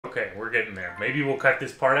Okay, we're getting there. Maybe we'll cut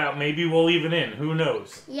this part out. Maybe we'll leave it in. Who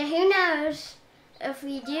knows? Yeah, who knows? If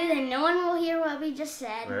we do, then no one will hear what we just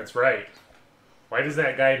said. That's right. Why does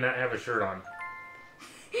that guy not have a shirt on?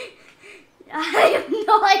 I have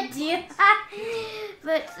no idea.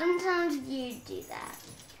 But sometimes you do that.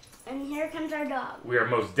 And here comes our dog. We are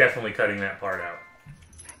most definitely cutting that part out.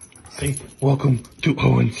 Say, welcome to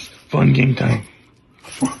Owen's fun game time.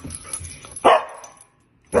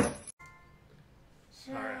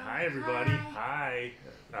 Alright, hi everybody. Hi.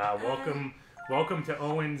 Welcome to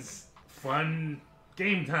Owen's fun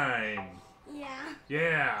game time. Yeah.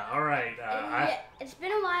 Yeah, alright. It's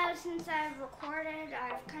been a while since I've recorded.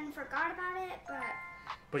 I've kind of forgot about it,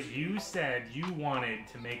 But you said you wanted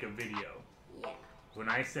to make a video. Yeah. When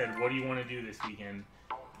I said, what do you want to do this weekend?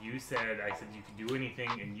 I said you could do anything,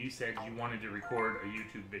 and you said you wanted to record a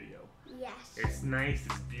YouTube video. Yes. It's nice,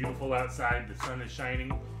 it's beautiful outside, the sun is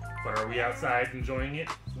shining, but are we outside enjoying it?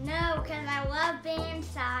 No, because I love being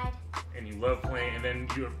inside. And you love playing, and then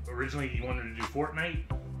originally you wanted to do Fortnite?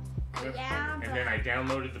 Yeah. And then I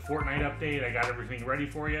downloaded the Fortnite update, I got everything ready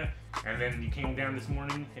for you, and then you came down this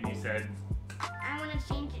morning and you said, I want to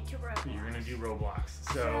change it to Roblox. You're going to do Roblox.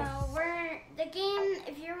 So the game,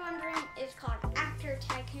 if you're wondering, is called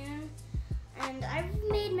TYCOON. And I've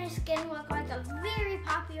made my skin look like a very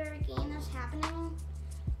popular game that's happening.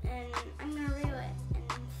 And I'm going to reel it in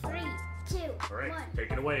 3, 2, all right, 1.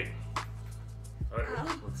 take it away. All right,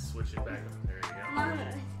 let's switch it back on. There you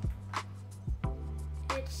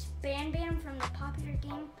go. It's Ban Ban from the popular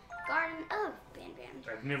game Garden of Ban Ban.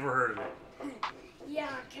 I've never heard of it.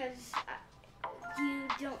 Yeah, because you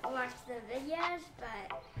don't watch the videos,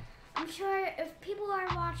 but I'm sure if people are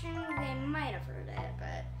watching, they might have heard it.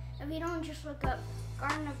 But if you don't, just look up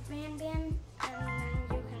Garden of Ban Ban, and then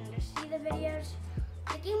you can just see the videos.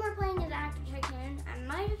 The game we're playing is TYCOON. I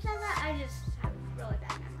might have said that, I just have really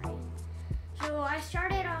bad memory. So I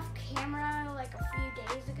started off camera like a few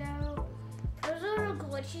days ago. It was a little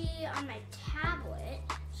glitchy on my tablet,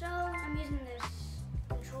 so I'm using this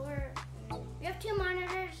controller. We have 2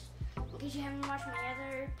 monitors, in case you haven't watched my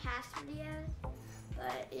other past videos.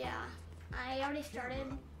 But yeah, I already started.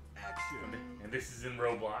 And this is in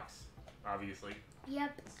Roblox, obviously.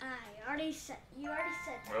 Yep, you already said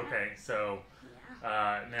that. Okay, so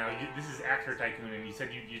now this is TYCOON, and you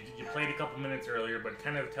said you played a couple minutes earlier, but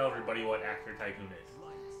kind of tell everybody what TYCOON is.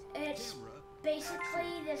 It's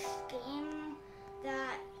basically this game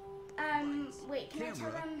that, wait, can I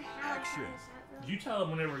tell them how I found this out? You tell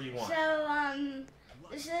them whenever you want. So,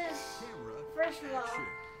 this is, first of all,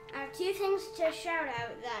 I have 2 things to shout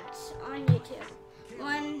out that's on YouTube.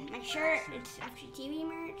 One, my shirt, it's FGTV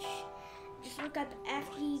merch. Just look up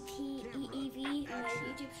FGTEEV in the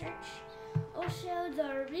YouTube search. Also,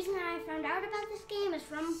 the reason I found out about this game is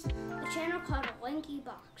from the channel called Lanky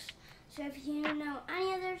Box. So if you know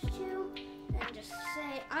any of those 2, then just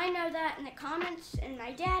say, I know that in the comments, and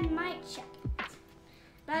my dad might check it.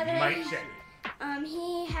 By the way,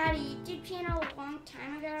 he had a YouTube channel a long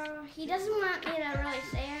time ago. He doesn't want me to really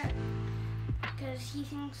say it, because he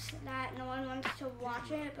thinks that no one wants to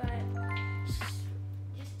watch it, but just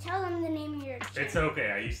tell them the name of your channel. It's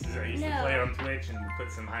okay. I used to play on Twitch and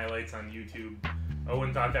put some highlights on YouTube.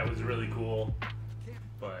 Owen thought that was really cool,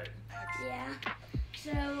 but yeah.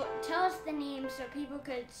 So tell us the name so people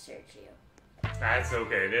could search you. That's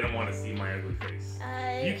okay. They don't want to see my ugly face.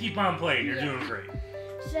 You keep on playing. You're doing great.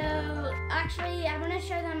 So actually, I want to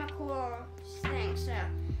show them a cool thing. So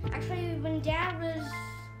actually, when Dad was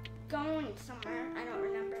going somewhere, I don't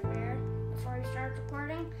remember where, before we started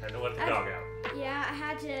recording. Had to let the dog out. Yeah,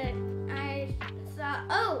 I thought,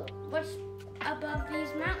 oh, what's above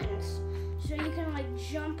these mountains? So you can like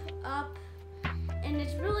jump up, and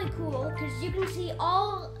it's really cool because you can see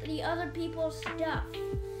all the other people's stuff,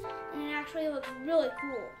 and it actually looks really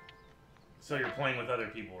cool. So you're playing with other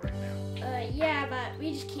people right now? Yeah, but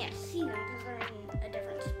we just can't see them because they're in a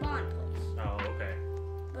different spawn place. Oh, okay.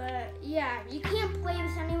 But yeah, you can't play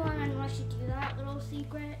with anyone unless you do that little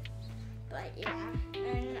secret. But yeah,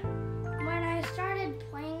 and when I started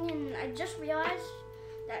playing, and I just realized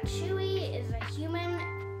that Chewie is a human,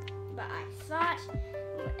 but I thought,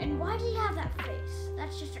 and why did he have that face?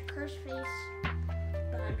 That's just a cursed face.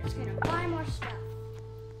 But I'm just gonna buy more stuff.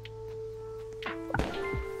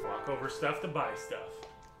 Walk over stuff to buy stuff.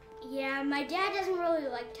 Yeah, my dad doesn't really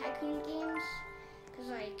like Tycoon games, cause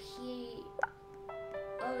like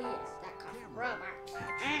oh yes, that comes from Roblox.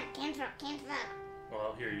 Cancel that.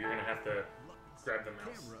 Well, here, you're gonna have to grab the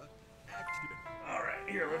mouse. Alright,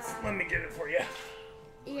 here, let me get it for you.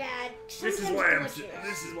 Yeah, this is why I'm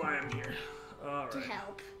here. Alright. To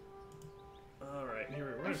help. Alright,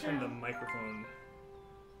 here, we're gonna turn the microphone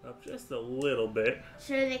up just a little bit.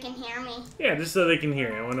 So they can hear me. Yeah, just so they can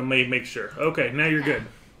hear. I want to make sure. Okay, now you're good.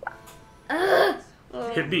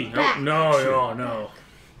 Hit B. No.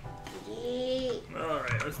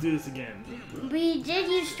 Alright, let's do this again. We did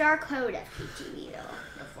use star code FPTV though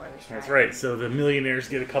before we started. That's right, so the millionaires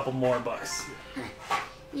get a couple more bucks.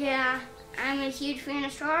 Yeah, I'm a huge fan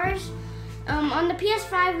of Star Wars. On the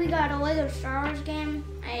PS5 we got a Lego Star Wars game.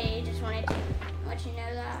 I just wanted to let you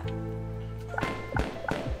know that.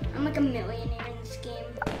 I'm like a millionaire in this game.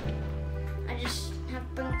 I just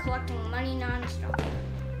have been collecting money non-stop.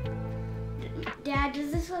 Dad,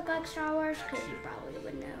 does this look like Star Wars? Because you probably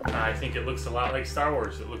would know. I think it looks a lot like Star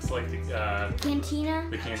Wars. It looks like the Cantina?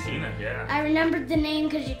 The Cantina, yeah. I remembered the name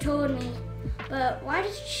because you told me. But why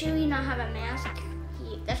does Chewie not have a mask?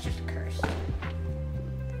 That's just a curse.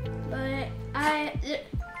 But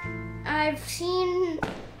I've seen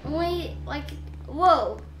only like,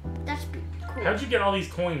 whoa, that's cool. How'd you get all these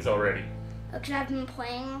coins already? Because I've been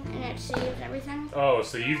playing and it saves everything. Oh,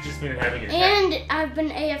 so you've just been having your And I've been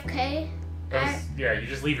AFK. Yeah, you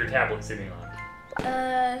just leave your tablet sitting on.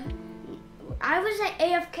 I was at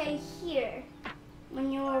AFK here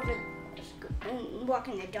when you were over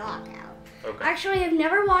walking the dog out. Okay. Actually, I've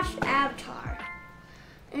never watched Avatar.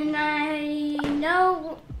 And I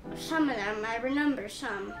know some of them. I remember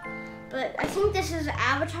some. But I think this is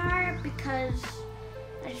Avatar because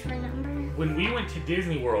I just remember. When we went to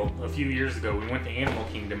Disney World a few years ago, we went to Animal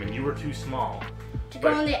Kingdom and you were too small. To go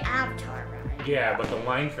on the Avatar ride. Yeah, but the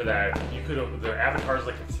line for that, you could have, the Avatar's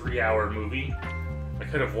like a 3-hour movie. I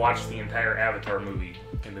could have watched the entire Avatar movie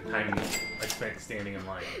in the time I spent standing in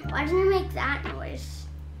line. Why didn't you make that noise?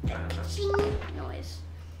 I don't know. Ching noise.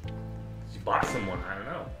 You bought someone, I don't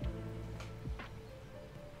know.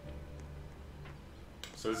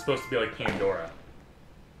 So this is supposed to be like Pandora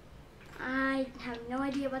I have no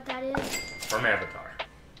idea what that is. from Avatar.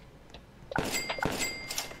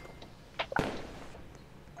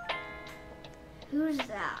 Who's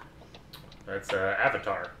that? That's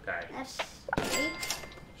Avatar guy. That's Jake.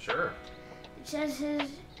 Sure. It says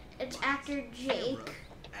it's actor Jake.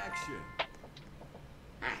 Action.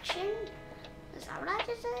 Action? Is that what I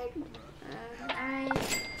just said? I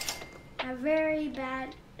have very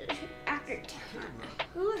bad actor talent.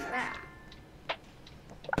 Who is that?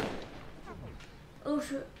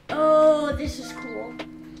 Oh, this is cool.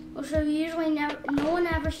 Also, usually no one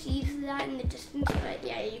ever sees that in the distance, but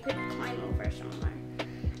yeah, you could climb over somewhere.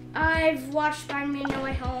 I've watched Spider-Man No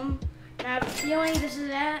Way Home, and I have a feeling this is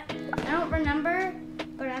it. I don't remember,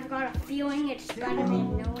 but I've got a feeling it's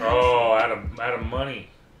Spider-Man No Way Home. Oh, out of money.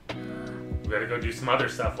 We gotta go do some other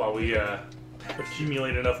stuff while we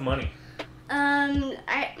accumulate enough money.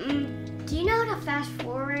 Do you know how to fast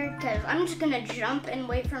forward? Because I'm just gonna jump and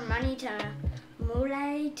wait for money to mole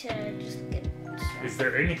to just get stuff. Is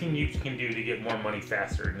there anything you can do to get more money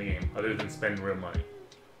faster in the game, other than spend real money?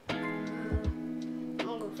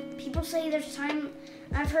 People say there's time.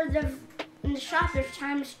 I've heard in the shop there's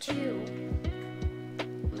times 2.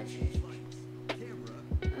 Which is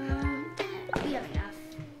we have enough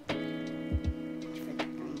for that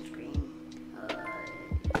green screen.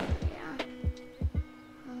 Yeah.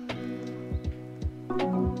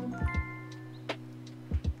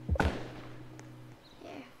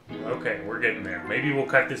 Yeah. Okay, we're getting there. Maybe we'll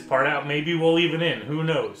cut this part out. Maybe we'll leave it in. Who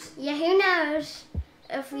knows? Yeah, who knows?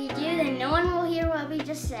 If we do, then no one will hear what we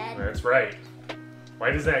just said. That's right.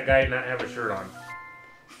 Why does that guy not have a shirt on?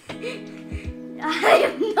 I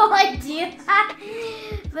have no idea.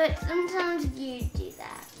 But sometimes you do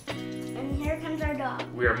that. And here comes our dog.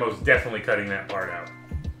 We are most definitely cutting that part out.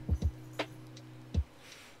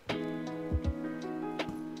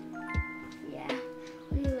 Yeah,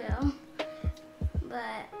 we will.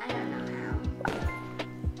 But I don't know how.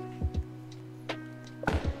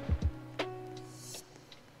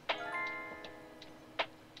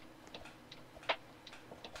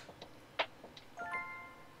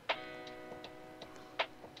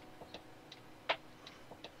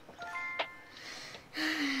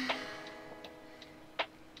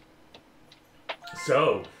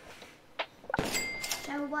 So,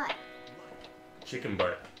 what? chicken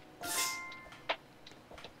butt.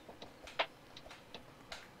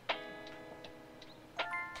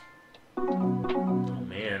 Oh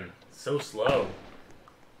man, so slow.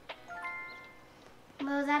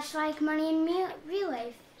 Well, that's like money in real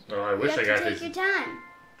life. Oh, I wish I got You have to this. take your time.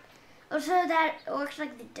 Also, that looks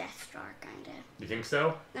like the Death Star, kind of. You think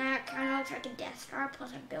so? That kind of looks like a Death Star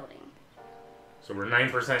plus a building. So we're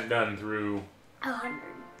 9% done through 100.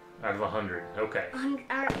 out of 100. Okay.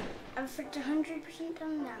 100. If it's 100%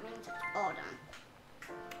 done, that means it's all done.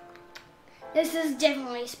 This is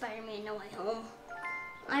definitely Spider-Man No Way Home.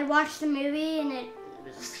 I watched the movie and it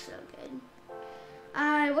was so good.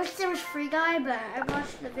 I wish there was Free Guy, but I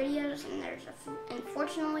watched the videos and there's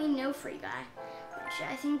unfortunately no Free Guy, which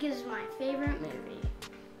I think is my favorite movie.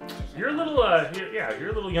 You're a little, you're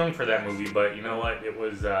a little young for that movie, but you know what? It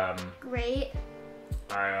was great.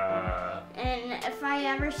 And if I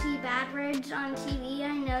ever see bad words on TV,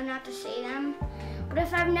 I know not to say them. But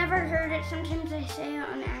if I've never heard it, sometimes I say it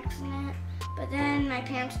on accident. But then my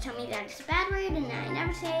parents tell me that it's a bad word, and then I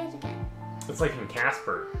never say it again. It's like in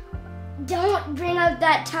Casper. Don't bring up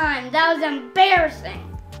that time. That was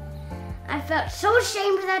embarrassing. I felt so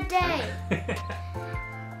ashamed that day.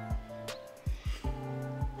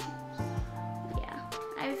 Yeah,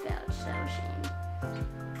 I felt so ashamed.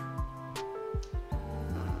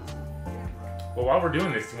 Well, while we're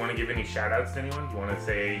doing this, do you want to give any shout-outs to anyone? Do you want to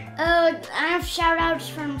say... I have shout-outs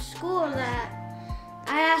from school that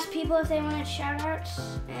I asked people if they wanted shout-outs,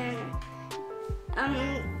 and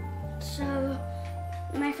so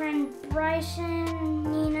my friend Bryson,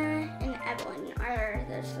 Nina, and Evelyn are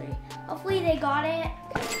those three. Hopefully they got it.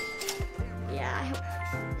 Yeah, I hope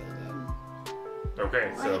they did.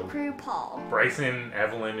 Okay, so Light Crew Paul. Bryson,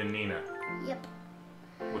 Evelyn, and Nina. Yep.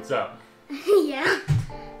 What's up? Yeah.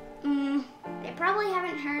 They probably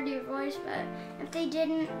haven't heard your voice, but if they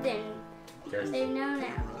didn't, then they know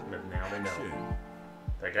now. But now they know.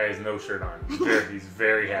 That guy has no shirt on. He's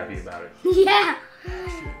very happy about it. Yeah.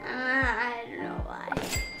 I don't know why.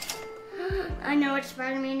 I know it's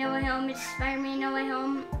Spider-Man No Way Home. It's Spider-Man No Way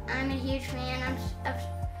Home. I'm a huge fan.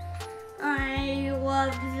 I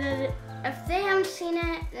love the. If they haven't seen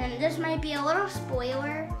it, then this might be a little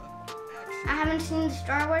spoiler. I haven't seen the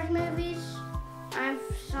Star Wars movies. I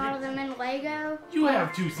saw them in Lego. You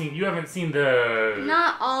haven't seen the...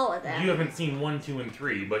 Not all of them. You haven't seen 1, 2, and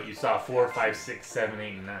 3, but you saw 4, 5, 6, 7,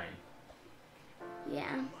 8, and 9.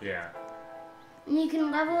 Yeah. Yeah. And you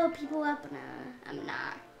can level people up, and I'm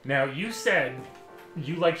not. Now, you said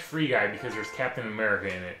you liked Free Guy because there's Captain America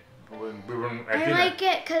in it. I like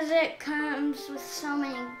it because it comes with so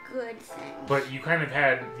many good things. But you kind of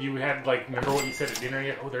had, like, remember what you said at dinner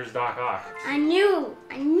yet? Oh, there's Doc Ock. I knew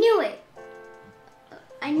it.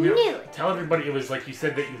 I knew it. Tell everybody it was like you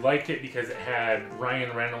said that you liked it because it had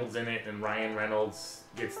Ryan Reynolds in it, and Ryan Reynolds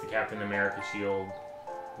gets the Captain America shield.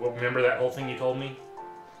 Well, remember that whole thing you told me?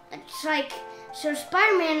 It's like, so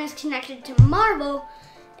Spider-Man is connected to Marvel,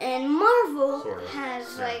 and Marvel sort of.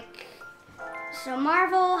 has like, so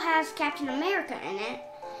Marvel has Captain America in it,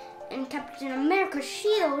 and Captain America's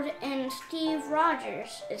shield and Steve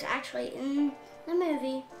Rogers is actually in the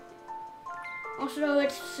movie. Also,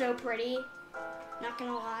 it's so pretty. Not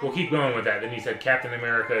gonna lie. We'll keep going with that. Then you said Captain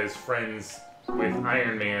America is friends with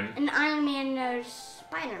Iron Man. And Iron Man knows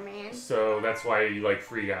Spider-Man. So that's why you like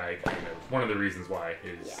Free Guy, kind of. One of the reasons why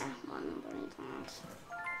is... Yeah, one of the reasons.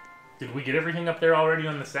 Did we get everything up there already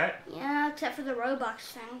on the set? Yeah, except for the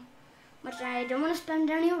Roblox thing. Which I don't want to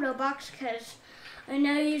spend any Robux because I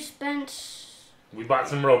know you spent... We bought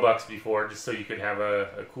some Robux before just so you could have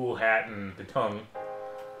a cool hat and the tongue.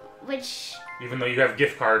 Which... Even though you have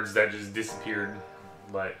gift cards that just disappeared.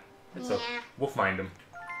 But it's yeah. okay. We'll find them.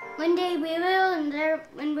 One day we will,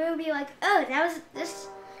 and we'll be like, oh, that was this.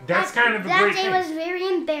 That's kind of a great thing. That day was very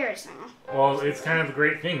embarrassing. Well, it's kind of a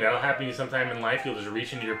great thing. That'll happen to you sometime in life. You'll just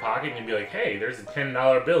reach into your pocket and you'll be like, hey, there's a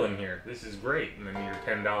 $10 bill in here. This is great. And then you're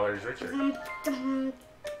 $10 richer.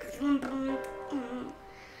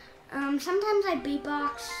 Sometimes I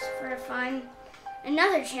beatbox for fun.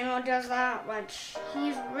 Another channel does that, which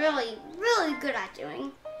he's really, really good at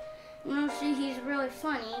doing. You'll see he's really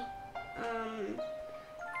funny.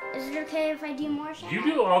 Is it okay if I do more shout-outs? You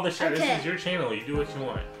do all the shout. Okay. This is your channel. You do what you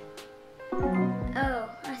want. Oh,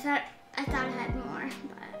 I thought I had more,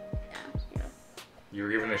 but yeah. You were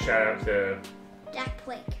giving a shout out to Jack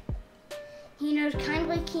Blake. He knows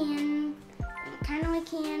Kindly Ken. Kindly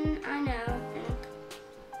Ken, I know. And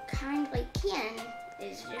Kindly Ken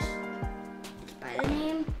is just by the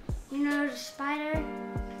name. He knows a spider,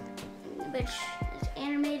 which is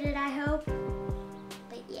animated, I hope.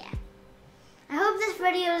 But yeah. I hope this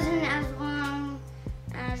video isn't as long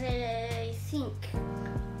as I think.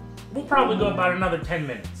 We'll probably go about another 10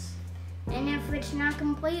 minutes. And if it's not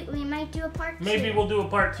complete, we might do a part 2. Maybe we'll do a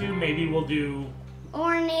part 2. Maybe we'll do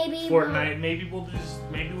or maybe Fortnite. Maybe we'll do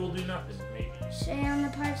nothing. Maybe. Say on the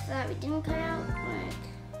parts that we didn't cut out, like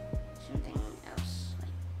something else.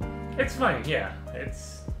 Like it's fine. Yeah,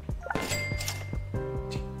 it's.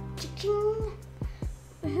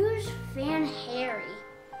 Who's Van Harry?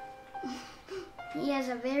 He has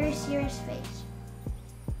a very serious face.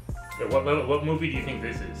 Yeah, what movie do you think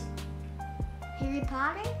this is? Harry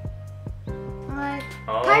Potter? Or like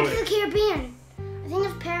Oh, Pirates of the Caribbean. I think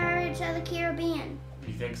it's Pirates of the Caribbean.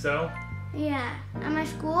 You think so? Yeah. At my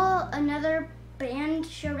school, another band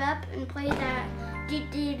showed up and played that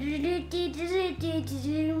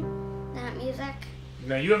music.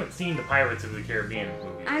 No, you haven't seen the Pirates of the Caribbean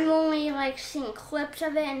movie. I've only like seen clips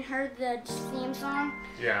of it and heard the theme song.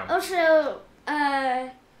 Yeah. Also,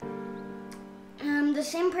 the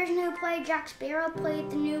same person who played Jack Sparrow played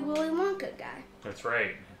the new Willy Wonka guy. That's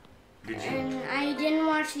right. Did you? And I didn't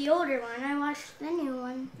watch the older one. I watched the new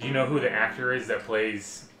one. Do you know who the actor is that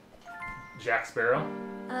plays Jack Sparrow?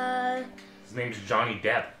 His name's Johnny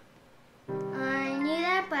Depp. I knew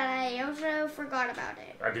that, but I also forgot about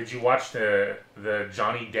it. Did you watch the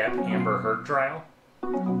Johnny Depp Amber Heard trial?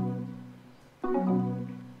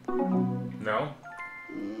 No?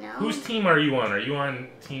 No. Whose team are you on? Are you on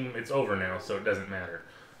team... It's over now, so it doesn't matter.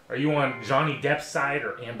 Are you on Johnny Depp's side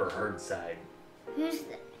or Amber Heard's side? Who's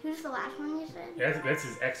the last one you said? That's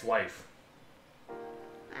his ex-wife.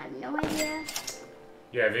 I have no idea.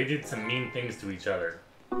 Yeah, they did some mean things to each other.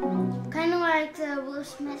 Kind of like the Will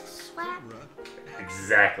Smith slap.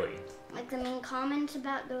 Exactly. Like the mean comments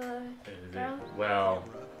about the girl. Well...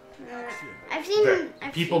 I've seen...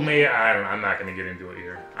 I'm not going to get into it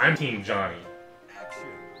here. I'm Team Johnny.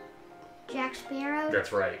 Jack Sparrow.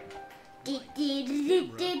 That's right.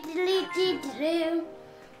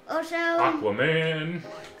 Also, Aquaman.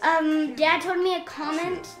 Dad told me a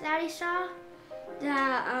comment that he saw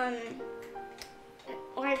that,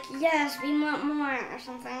 like, yes, we want more or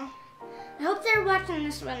something. I hope they're watching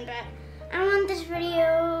this one, but I want this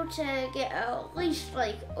video to get at least,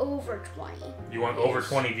 like, over 20. You want over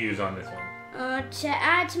 20 views on this one? To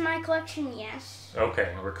add to my collection, yes.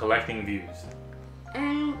 Okay, we're collecting views.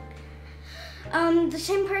 And, the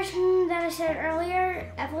same person that I said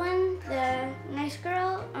earlier, Evelyn, the nice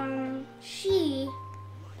girl, she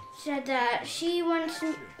said that she wants,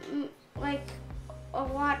 like,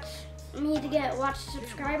 me to get lots of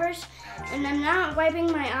subscribers, and I'm not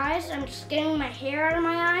wiping my eyes, I'm just getting my hair out of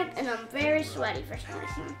my eye, and I'm very sweaty for some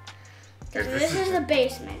reason. Because this is the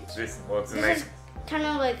basement. This is kind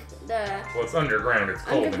of like the... Well, it's underground, it's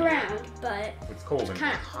cold. Underground, but it's cold. It's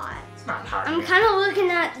kind of hot. It's not hot. I'm kind of looking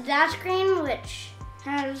at that screen, which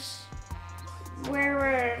has where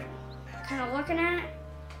we're kind of looking at,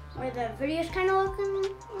 where the video's kind of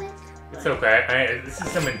looking like. It's okay. This is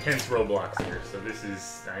some intense Roblox here, so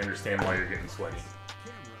I understand why you're getting sweaty.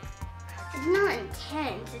 It's not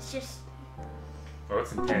intense, it's just... Oh,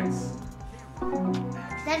 it's intense.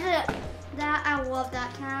 I love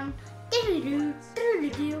that sound. You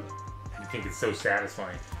think it's so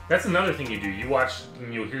satisfying. That's another thing you do. You watch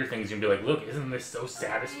and you'll hear things and you'll be like, look, isn't this so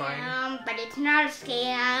satisfying? But it's not a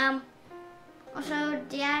scam. Also,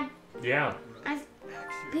 Dad. Yeah.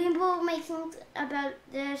 People may think about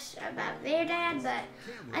this, about their dad, but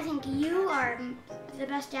I think you are the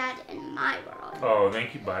best dad in my world. Oh,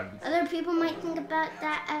 thank you, bud. Other people might think about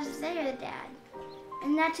that as their dad.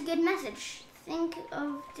 And that's a good message. Think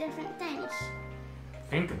of different things.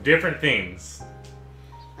 Think of different things.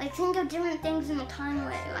 Like, think of different things in a kind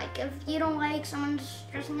way. Like, if you don't like someone's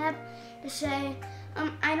dressing up, to say,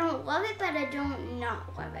 I don't love it, but I don't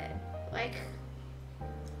not love it. Like,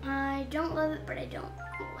 I don't love it, but I don't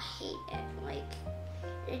hate it. Like,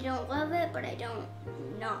 I don't love it, but I don't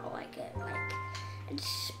not like it. Like,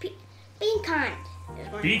 it's being kind.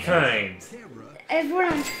 Be kind. Is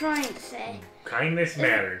what I'm trying to say. Kindness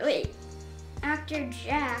matters. Wait, actor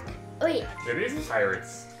Jack. Wait. It is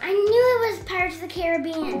Pirates. I knew it was Pirates of the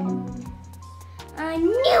Caribbean. I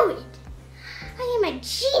knew it. I am a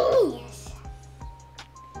genius.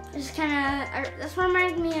 This kind of, this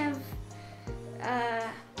reminds me of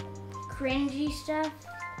cringy stuff.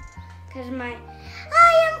 Cause my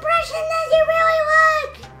eye impression that you really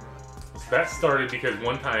like. So that started because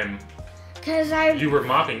one time. You were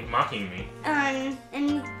mocking me.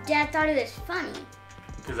 And Dad thought it was funny.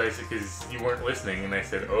 Because you weren't listening, and I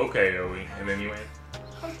said, okay, Owen, and then you went,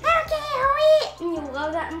 okay, Owen! And you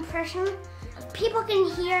love that impression. People can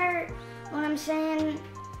hear what I'm saying,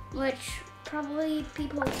 which probably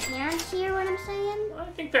people can't hear what I'm saying. Well,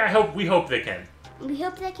 I think that we hope they can. We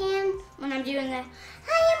hope they can when I'm doing the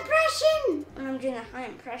high impression. When I'm doing the high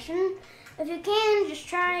impression. If you can, just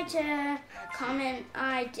try to comment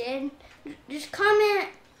I did. Just comment.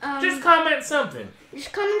 Just comment something.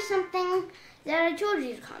 Just comment something that I told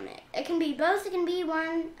you to comment. It can be both. It can be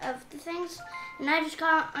one of the things. And I just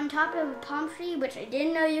got on top of a palm tree, which I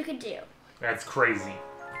didn't know you could do. That's crazy.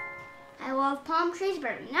 I love palm trees,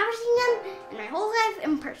 but I've never seen them in my whole life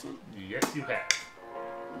in person. Yes, you have.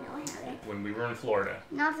 No, I haven't. When we were in Florida.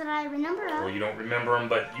 Not that I remember of. Well, you don't remember them,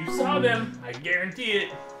 but you saw them. I guarantee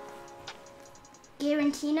it.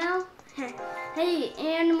 Garantino? Hey,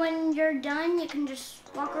 and when you're done, you can just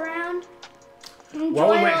walk around.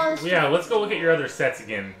 While we wait, yeah, let's go look at your other sets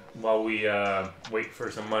again while we wait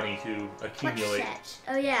for some money to accumulate. What set?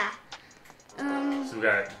 Oh yeah. So we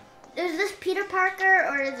got. Is this Peter Parker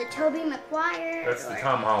or is it Tobey Maguire? That's the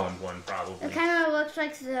Tom Holland one, probably. It kind of looks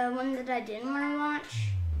like the one that I didn't want to watch.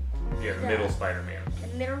 Yeah, the middle Spider-Man.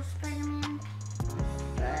 The middle Spider-Man.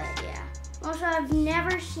 But yeah. Also, I've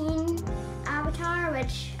never seen Avatar,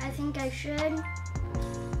 which I think I should.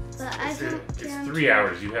 But I can't. It's 3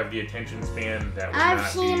 hours. You have the attention span that would I've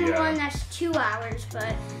not seen be, one that's 2 hours,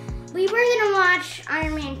 but we were gonna watch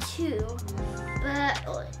Iron Man 2. But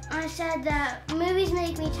I said that movies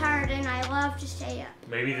make me tired and I love to stay up.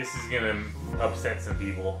 Maybe this is going to upset some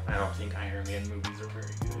people. I don't think Iron Man movies are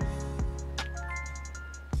very good.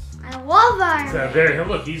 I love Iron Man. There,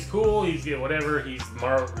 look, he's cool. He's whatever. He's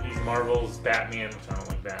Marvel's Batman, which I don't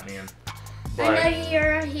like Batman. But I know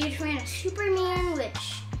you're a huge fan of Superman,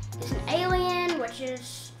 which is an alien, which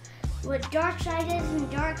is what Darkseid is, and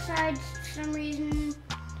Darkseid, for some reason,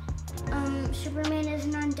 Superman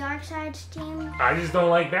isn't on Darkseid's team. I just don't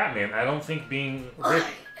like Batman. I don't think being rich.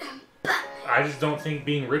 I just don't think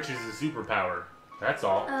being rich is a superpower. That's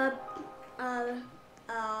all.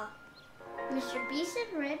 Mr. Beast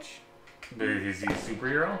is rich. Is he a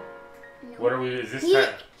superhero? No. What are we? Is this?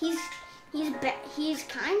 He's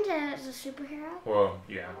kinda a superhero. Well,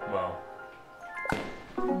 yeah. Well.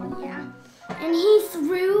 Yeah. And he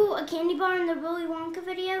threw a candy bar in the Willy Wonka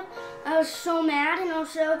video. I was so mad, and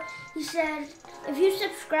also he said, if you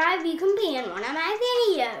subscribe, you can be in one of my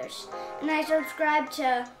videos. And I subscribed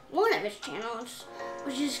to one of his channels,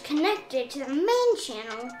 which is connected to the main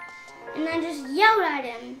channel. And I just yelled at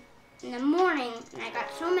him in the morning, and I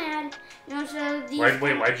got so mad. And also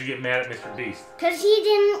why'd you get mad at Mr. Beast? Because he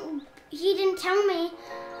didn't tell me.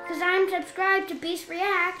 Because I'm subscribed to Beast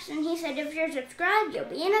Reacts, and he said if you're subscribed, you'll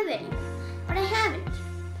be in a video. But I haven't.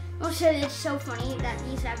 Also, it's so funny that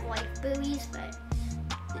these have like buoys, but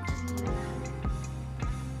it doesn't even matter.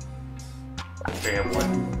 They have what?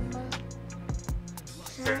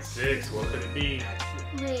 Set 6, what could it be?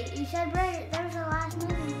 Wait, you said right, that was the last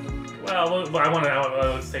movie. Well,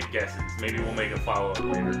 let's take guesses. Maybe we'll make a follow-up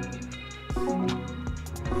later.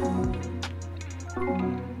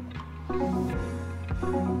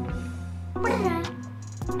 What is that?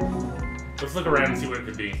 Let's look around and see what it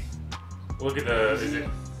could be. Look at the. Is it?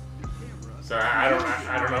 So I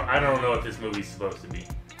don't know what this movie's supposed to be.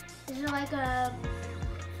 Is it like a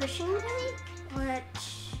fishing movie? What?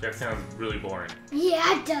 That sounds really boring.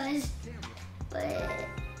 Yeah, it does. But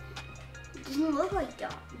it doesn't look like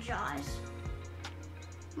Jaws.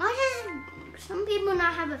 Why does some people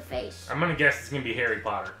not have a face? I'm gonna guess it's gonna be Harry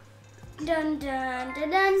Potter. Dun dun dun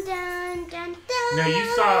dun dun dun dun. Now you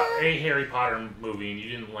saw a Harry Potter movie and you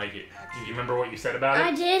didn't like it. Do you remember what you said about it?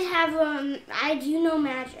 I did have I do know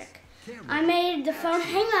magic. I made the phone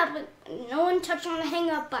hang up. No one touched on the hang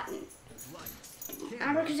up button.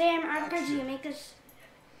 Abracadabra, abracadabra, make this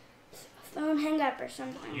phone hang up or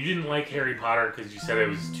something. You didn't like Harry Potter because you said it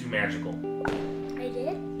was too magical. I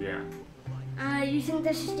did? Yeah. You think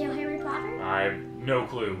this is still Harry Potter? I have no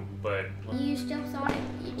clue, but You still thought it?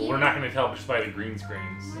 You did? we're not going to tell just by the green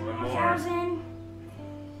screens. One more. 1000.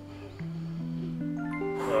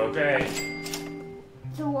 Okay.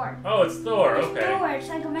 Thor. Oh, it's Thor. It's Okay. Thor. It's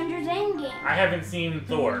like Avengers Endgame. I haven't seen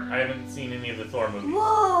Thor. I haven't seen any of the Thor movies.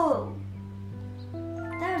 Whoa!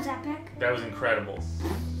 That was epic. That was incredible.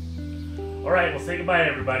 All right, we'll say goodbye,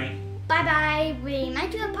 everybody. Bye-bye. We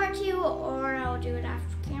might do a part 2, or I'll do it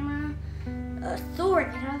after camera. Thor,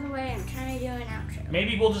 get out of the way. I'm trying to do an outro.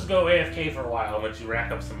 Maybe we'll just go AFK for a while and let you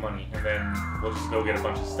rack up some money, and then we'll just go get a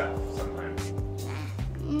bunch of stuff sometime.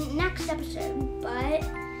 Next episode, but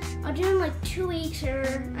I'll do it in like 2 weeks, or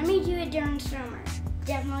I may do it during summer.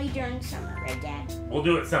 Definitely during summer, right, Dad? We'll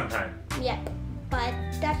do it sometime. Yep. But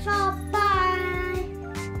that's all.